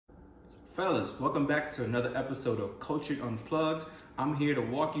Fellas, welcome back to another episode of Cultured Unplugged. I'm here to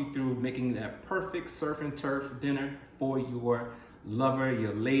walk you through making that perfect surf and turf dinner for your lover,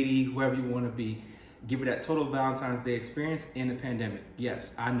 your lady, whoever you want to be. Give her that total Valentine's Day experience in the pandemic.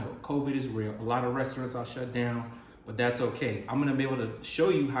 Yes, I know, COVID is real. A lot of restaurants are shut down, but that's okay. I'm gonna be able to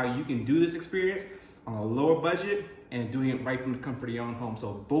show you how you can do this experience on a lower budget and doing it right from the comfort of your own home.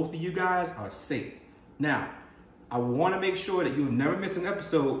 So both of you guys are safe. Now, I want to make sure that you never miss an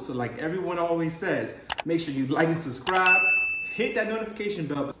episode. So like everyone always says, make sure you like and subscribe, hit that notification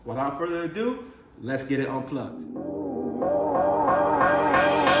bell. Without further ado, let's get it unplugged.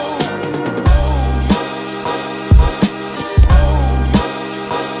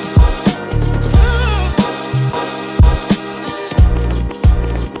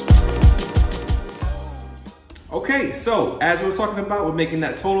 Okay, so as we're talking about, we're making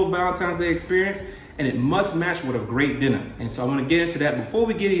that total Valentine's Day experience, and it must match with a great dinner. And so I want to get into that. Before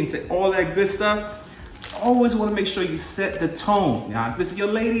we get into all that good stuff, I always want to make sure you set the tone. Now, if it's your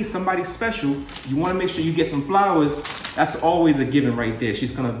lady, somebody special, you want to make sure you get some flowers. That's always a given right there.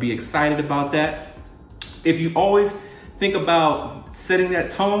 She's going to be excited about that. If you always think about setting that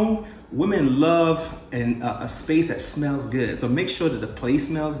tone, women love a space that smells good. So make sure that the place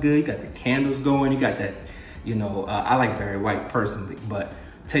smells good. You got the candles going. You got that, I like Barry White personally, but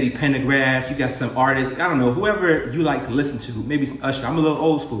Teddy Pendergrass, you got some artists, I don't know, whoever you like to listen to, maybe some Usher. I'm a little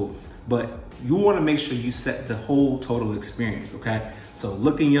old school, but you want to make sure you set the whole total experience, okay? So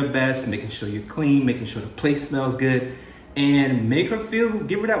looking your best, making sure you're clean, making sure the place smells good, and make her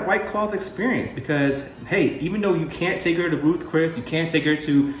give her that white cloth experience. Because hey, even though you can't take her to Ruth Chris, you can't take her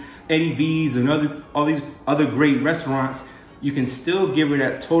to Eddie V's and all these other great restaurants, you can still give her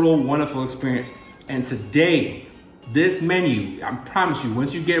that total wonderful experience. And today, this menu, I promise you,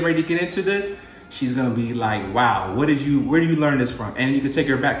 once you get ready to get into this, she's gonna be like, wow, where do you learn this from? And you can take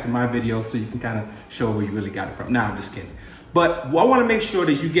her back to my video so you can kind of show where you really got it from. Nah, I'm just kidding. But I wanna make sure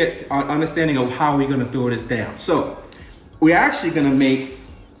that you get an understanding of how we're gonna throw this down. So we're actually gonna make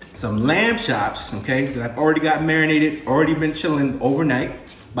some lamb chops, okay, that I've already got marinated. It's already been chilling overnight,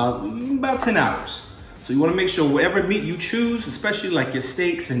 about 10 hours. So you wanna make sure whatever meat you choose, especially like your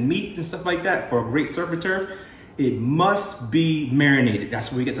steaks and meats and stuff like that for a great surf and turf, it must be marinated.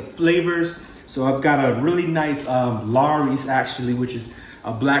 That's where you get the flavors. So I've got a really nice Lawry's actually, which is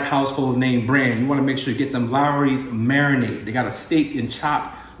a black household name brand. You wanna make sure you get some Lawry's marinade. They got a steak and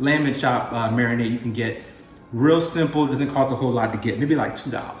chop, lamb and chop marinade you can get. Real simple, doesn't cost a whole lot to get, maybe like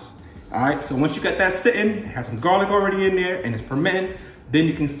 $2. All right, so once you got that sitting, it has some garlic already in there and it's fermented, then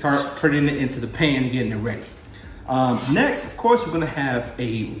you can start putting it into the pan and getting it ready. Next, of course, we're gonna have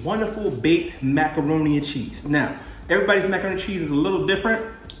a wonderful baked macaroni and cheese. Now, everybody's macaroni and cheese is a little different.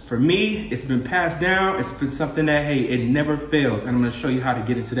 For me, it's been passed down. It's been something that, hey, it never fails. And I'm gonna show you how to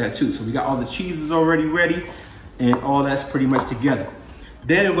get into that too. So we got all the cheeses already ready and all that's pretty much together.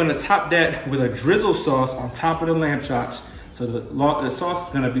 Then we're gonna top that with a drizzle sauce on top of the lamb chops. So the sauce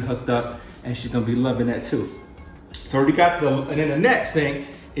is gonna be hooked up and she's gonna be loving that too. So we got and then the next thing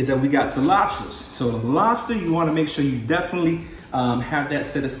is that we got the lobsters. So the lobster, you wanna make sure you definitely have that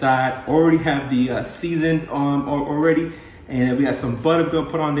set aside. Already have the seasoned already. And we got some butter we're gonna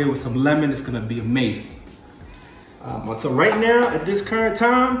put on there with some lemon. It's gonna be amazing. So right now, at this current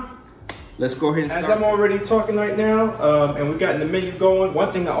time, let's go ahead and start. As I'm already talking right now, and we got the menu going,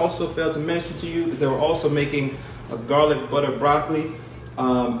 one thing I also failed to mention to you is that we're also making a garlic butter broccoli.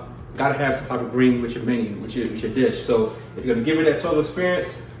 Gotta have some type of green with your menu, with your dish. So if you're gonna give her that total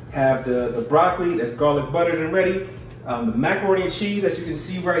experience, have the broccoli that's garlic buttered and ready. The macaroni and cheese, as you can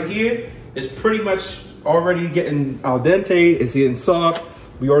see right here, is pretty much already getting al dente. It's getting soft.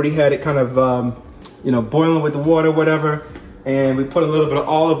 We already had it kind of, boiling with the water, whatever. And we put a little bit of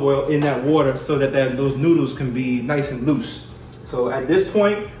olive oil in that water so that those noodles can be nice and loose. So at this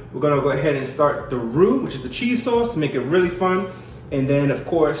point, we're gonna go ahead and start the roux, which is the cheese sauce, to make it really fun. And then, of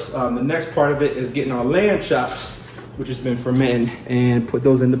course, the next part of it is getting our lamb chops, which has been fermented, and put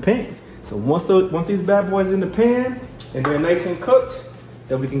those in the pan. So once these bad boys in the pan and they're nice and cooked,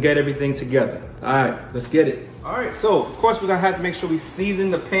 then we can get everything together. All right, let's get it. All right, so of course we're gonna have to make sure we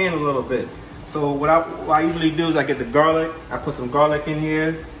season the pan a little bit. So what I usually do is I get the garlic, I put some garlic in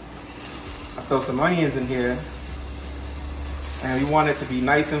here, I throw some onions in here, and we want it to be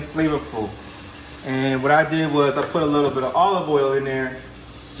nice and flavorful. And what I did was I put a little bit of olive oil in there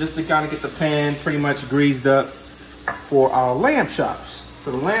just to kind of get the pan pretty much greased up for our lamb chops.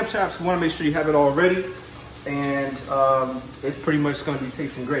 So the lamb chops, you want to make sure you have it all ready, and it's pretty much going to be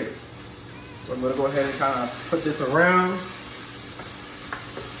tasting great. So I'm going to go ahead and kind of put this around.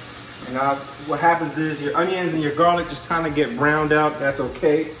 And what happens is your onions and your garlic just kind of get browned out. That's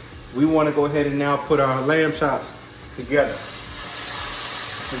okay. we want to go ahead and now put our lamb chops together.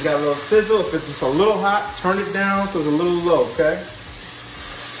 It's got a little sizzle. If it's just a little hot, turn it down so it's a little low, okay?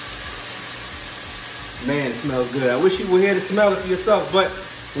 Man, it smells good. I wish you were here to smell it for yourself, but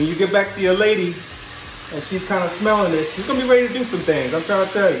when you get back to your lady and she's kind of smelling this, she's gonna be ready to do some things, I'm trying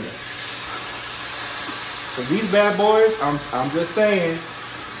to tell you. So these bad boys, I'm just saying,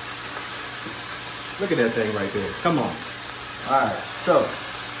 look at that thing right there, come on. All right, so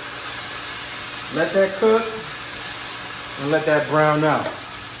let that cook and let that brown out.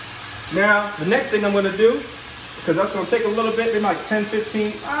 Now, the next thing I'm gonna do, because that's gonna take a little bit, maybe like 10,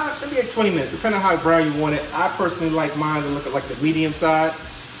 15, maybe like 20 minutes, depending on how brown you want it. I personally like mine to look at like the medium side,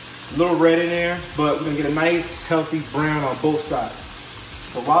 a little red in there, but we're gonna get a nice, healthy brown on both sides.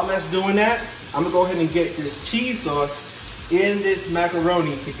 So while that's doing that, I'm gonna go ahead and get this cheese sauce in this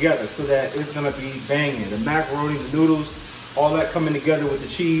macaroni together so that it's gonna be banging. The macaroni, the noodles, all that coming together with the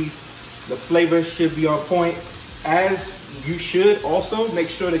cheese. The flavor should be on point. As you should also make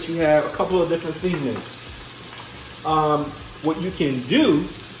sure that you have a couple of different seasonings. What you can do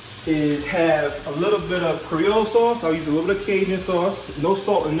is have a little bit of Creole sauce. I'll use a little bit of Cajun sauce. No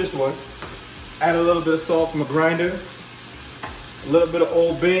salt in this one. Add a little bit of salt from a grinder. A little bit of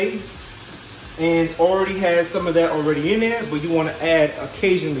Old Bay. And it already has some of that already in there, but you want to add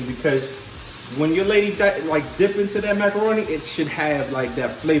occasionally because when your lady like dip into that macaroni, it should have like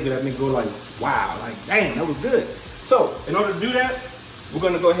that flavor that make go like, wow, like damn, that was good. So in order to do that, we're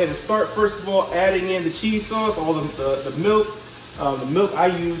gonna go ahead and start first of all adding in the cheese sauce, all the milk. The milk I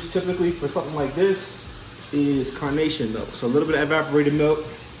use typically for something like this is carnation milk. So a little bit of evaporated milk,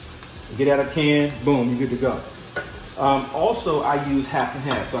 get out of a can, boom, you're good to go. Also I use half and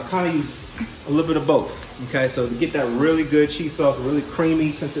half, so I kind of use a little bit of both. Okay, so to get that really good cheese sauce, really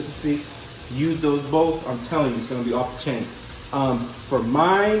creamy consistency, use those both. I'm telling you, it's gonna be off the chain. For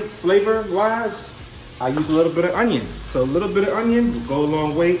my flavor wise, I use a little bit of onion. So a little bit of onion will go a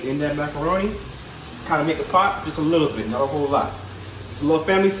long way in that macaroni. Kind of make it pop just a little bit, not a whole lot. It's a little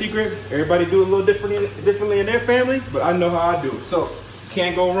family secret. Everybody do it a little differently in their family, but I know how I do it. So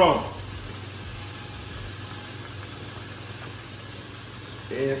can't go wrong.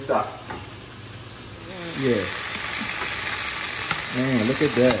 And stop. Yeah. Man, look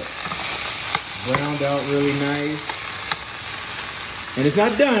at that. Browned out really nice. And it's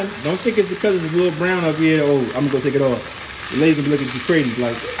not done. Don't think it's because it's a little brown up here. Oh, I'm gonna go take it off. The ladies gonna be looking at you crazy,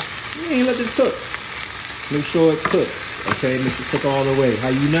 like, you ain't let this cook. Make sure it cooks, okay? Make it cook all the way. How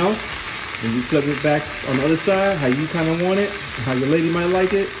you know? When you flip it back on the other side, how you kind of want it, how your lady might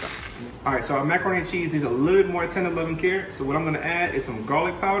like it. All right, so our macaroni and cheese needs a little bit more tender loving care. So what I'm gonna add is some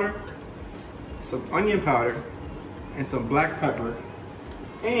garlic powder, some onion powder, and some black pepper.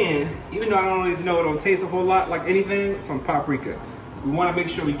 And even though I don't really know it don't taste a whole lot like anything, some paprika. We want to make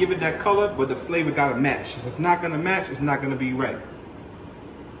sure we give it that color, but the flavor gotta match. If it's not gonna match, it's not gonna be right.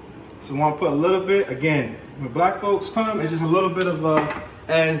 So we want to put a little bit, again, when black folks come, it's just a little bit of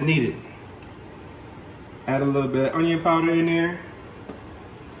as needed. Add a little bit of onion powder in there.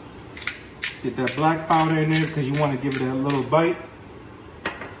 Get that black powder in there because you want to give it a little bite.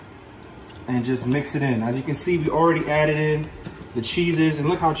 And just mix it in. As you can see, we already added in the cheeses, and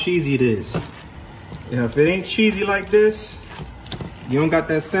look how cheesy it is. You know, if it ain't cheesy like this, you don't got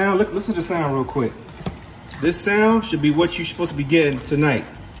that sound. Look, listen to the sound real quick. This sound should be what you're supposed to be getting tonight.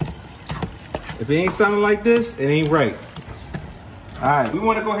 If it ain't sounding like this, it ain't right. All right, we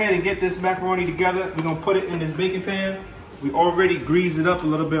want to go ahead and get this macaroni together. We're gonna put it in this baking pan. We already greased it up a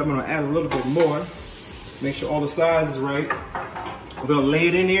little bit. I'm gonna add a little bit more. Make sure all the size is right. We're gonna lay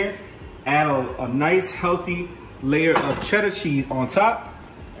it in here. Add a nice healthy layer of cheddar cheese on top.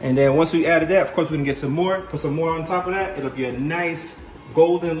 And then once we added that, of course we can get some more, put some more on top of that. It'll be a nice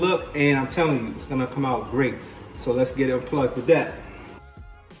golden look, and I'm telling you, it's gonna come out great. So let's get it unplugged with that.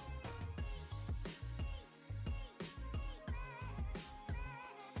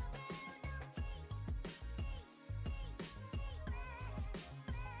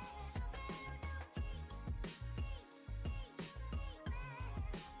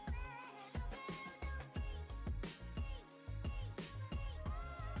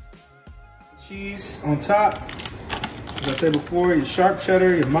 Cheese on top. As I said before, your sharp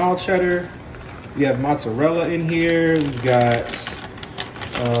cheddar, your mild cheddar. We have mozzarella in here. We've got,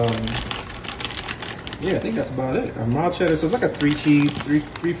 yeah, I think that's about it. A mild cheddar, so it's like a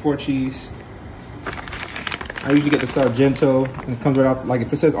three, four cheese. I usually get the Sargento, and it comes right off. Like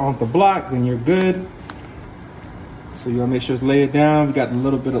if it says on the block, then you're good. So you wanna make sure it's laid down. We got a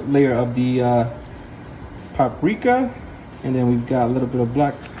little bit of layer of the paprika, and then we've got a little bit of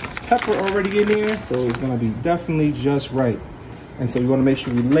black pepper already in there, so it's gonna be definitely just right. And so we want to make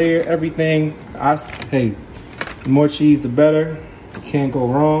sure we layer everything. Hey, the more cheese, the better. You can't go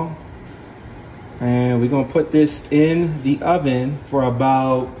wrong. And we're gonna put this in the oven for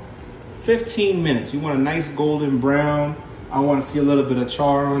about 15 minutes. You want a nice golden brown. I want to see a little bit of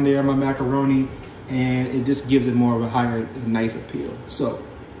char on there, my macaroni, and it just gives it more of a higher, nice appeal. So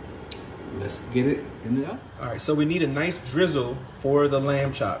let's get it in the oven. All right, so we need a nice drizzle for the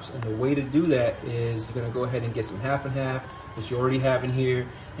lamb chops. And the way to do that is you're gonna go ahead and get some half and half, which you already have in here.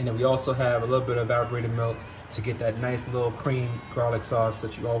 And then we also have a little bit of evaporated milk to get that nice little cream garlic sauce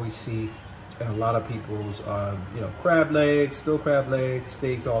that you always see in a lot of people's, you know, crab legs, still crab legs,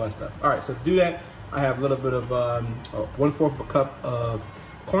 steaks, all that stuff. All right, so to do that, I have a little bit of 1/4 of a cup of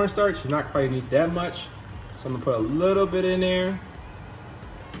cornstarch. You're not probably need that much. So I'm gonna put a little bit in there,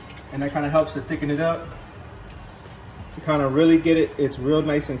 and that kind of helps to thicken it up, to kind of really get it's real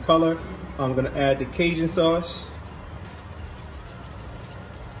nice in color. I'm gonna add the Cajun sauce.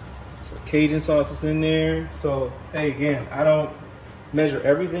 So Cajun sauce is in there. So, hey, again, I don't measure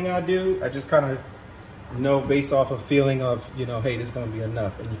everything I do. I just kind of know based off of feeling of, you know, hey, this is gonna be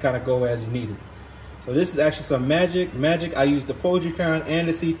enough, and you kind of go as you need it. So this is actually some magic. I use the poultry kind and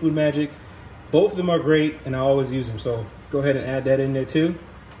the seafood magic. Both of them are great, and I always use them. So go ahead and add that in there too.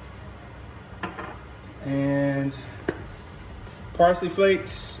 And parsley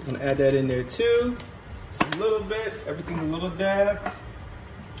flakes, I'm gonna add that in there too. Just a little bit, everything's a little dab.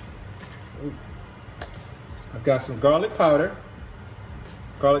 I've got some garlic powder.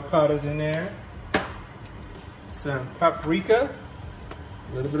 Garlic powder's in there. Some paprika,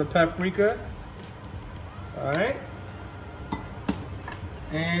 a little bit of paprika. All right.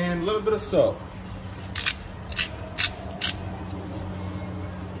 And a little bit of salt.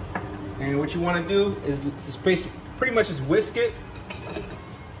 And what you want to do is pretty much just whisk it.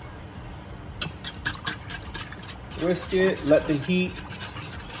 Whisk it, let the heat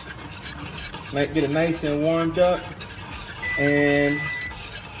get it nice and warmed up, and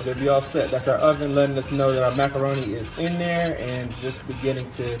it'll be all set. That's our oven letting us know that our macaroni is in there and just beginning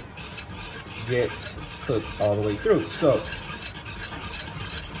to get cooked all the way through. So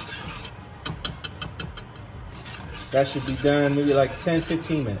that should be done maybe like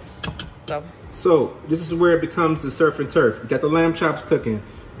 10-15 minutes. So this is where it becomes the surf and turf. You got the lamb chops cooking.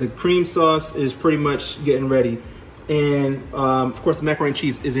 The cream sauce is pretty much getting ready. And of course the macaroni and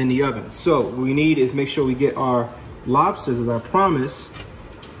cheese is in the oven. So what we need is make sure we get our lobsters, as I promised.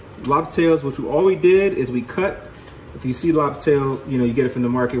 Lobster tails, which all we did is we cut. If you see lobster tail, you know, you get it from the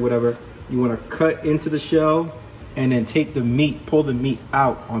market, whatever. You want to cut into the shell and then take the meat, pull the meat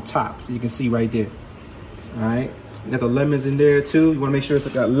out on top, so you can see right there. All right, you got the lemons in there too. You want to make sure it's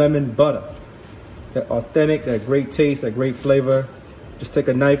got lemon butter, that authentic, that great taste, that great flavor. Just take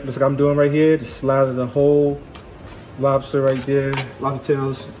a knife, just like I'm doing right here, just slather the whole lobster right there, lobster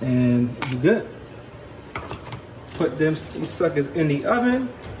tails, and you're good. Put these suckers in the oven.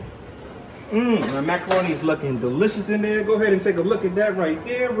 My macaroni is looking delicious in there. Go ahead and take a look at that right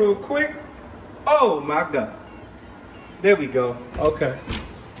there real quick. Oh my God. There we go. Okay.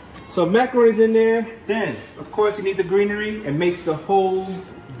 So macaroni's in there. Then, of course, you need the greenery. It makes the whole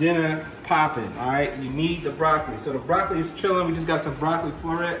dinner popping, all right? You need the broccoli. So the broccoli is chilling. We just got some broccoli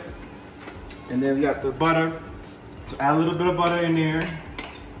florets. And then we got the butter. So add a little bit of butter in there.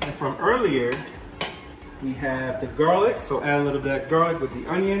 And from earlier, we have the garlic. So add a little bit of garlic with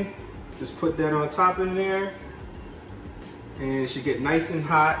the onion. Just put that on top in there, and it should get nice and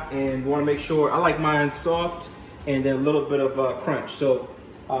hot. And want to make sure, I like mine soft and then a little bit of crunch. So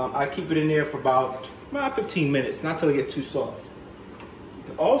I keep it in there for about 15 minutes, not till it gets too soft. What you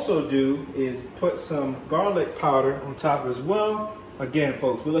can also do is put some garlic powder on top as well. Again,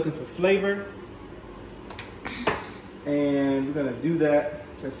 folks, we're looking for flavor, and we're gonna do that,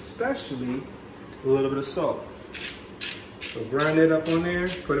 especially a little bit of salt. So grind it up on there,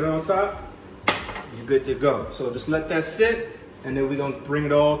 put it on top, you're good to go. So just let that sit, and then we're gonna bring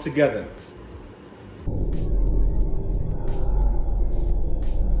it all together.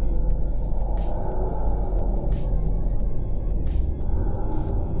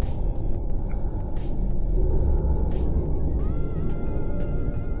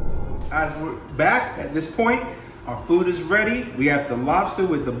 As we're back at this point, our food is ready. We have the lobster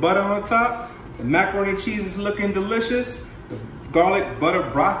with the butter on top. The macaroni and cheese is looking delicious. The garlic butter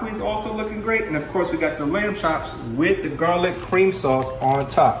broccoli is also looking great. And of course, we got the lamb chops with the garlic cream sauce on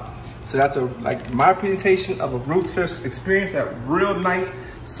top. So that's like my presentation of a Ruth Chris experience, that real nice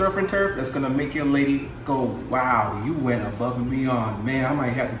surf and turf that's gonna make your lady go, wow, you went above and beyond. Man, I might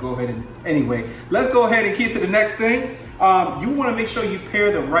have to go ahead and, anyway, let's go ahead and get to the next thing. You wanna make sure you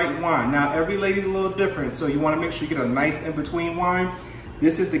pair the right wine. Now, every lady's a little different, so you wanna make sure you get a nice in-between wine.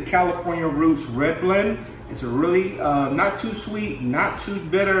 This is the California Roots Red Blend. It's a really, not too sweet, not too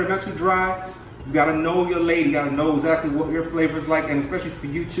bitter, not too dry. You gotta know your lady, you gotta know exactly what your flavor is like, and especially for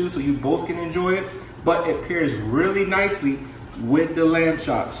you too, so you both can enjoy it. But it pairs really nicely with the lamb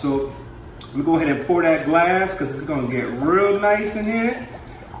chop. So we go ahead and pour that glass because it's gonna get real nice in here.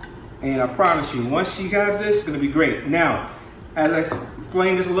 And I promise you, once you have this, it's gonna be great. Now, as I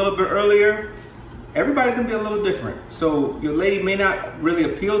explained this a little bit earlier, everybody's gonna be a little different. So your lady may not really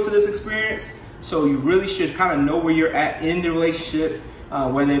appeal to this experience. So you really should kind of know where you're at in the relationship,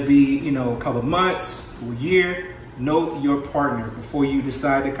 whether it be, you know, a couple of months, a year. Know your partner before you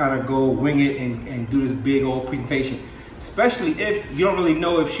decide to kind of go wing it and do this big old presentation. Especially if you don't really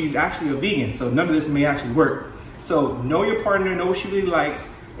know if she's actually a vegan. So none of this may actually work. So know your partner, know what she really likes.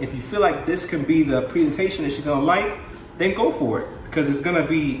 If you feel like this can be the presentation that she's gonna like, then go for it. Because it's gonna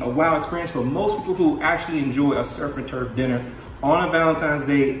be a wow experience for most people who actually enjoy a surf and turf dinner on a Valentine's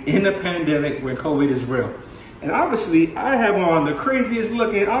Day in the pandemic when COVID is real. And obviously I have on the craziest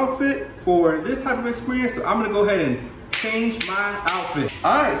looking outfit for this type of experience. So I'm gonna go ahead and change my outfit.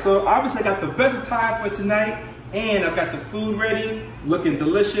 All right, so obviously I got the best attire for tonight and I've got the food ready, looking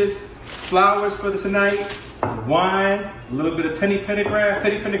delicious. Flowers for tonight, wine, a little bit of Teddy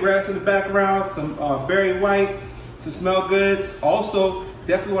Pendergrass in the background, some berry white, some smell goods. Also,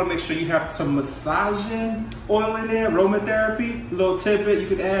 definitely want to make sure you have some massaging oil in there, aromatherapy, a little tidbit you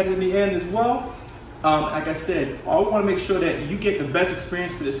can add in the end as well. Like I said, I want to make sure that you get the best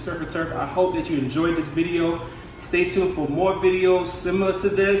experience for this surf and turf. I hope that you enjoyed this video. Stay tuned for more videos similar to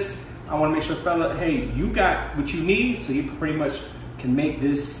this. I want to make sure, fella, hey, you got what you need, so you pretty much can make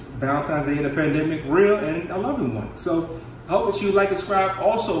this Valentine's Day in the pandemic real and a loving one. So I hope that you like, subscribe.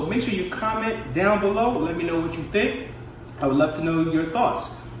 Also, make sure you comment down below. Let me know what you think. I would love to know your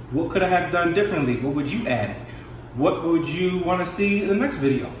thoughts. What could I have done differently? What would you add? What would you want to see in the next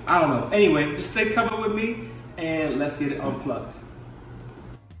video? I don't know. Anyway, just stay covered with me and let's get it unplugged.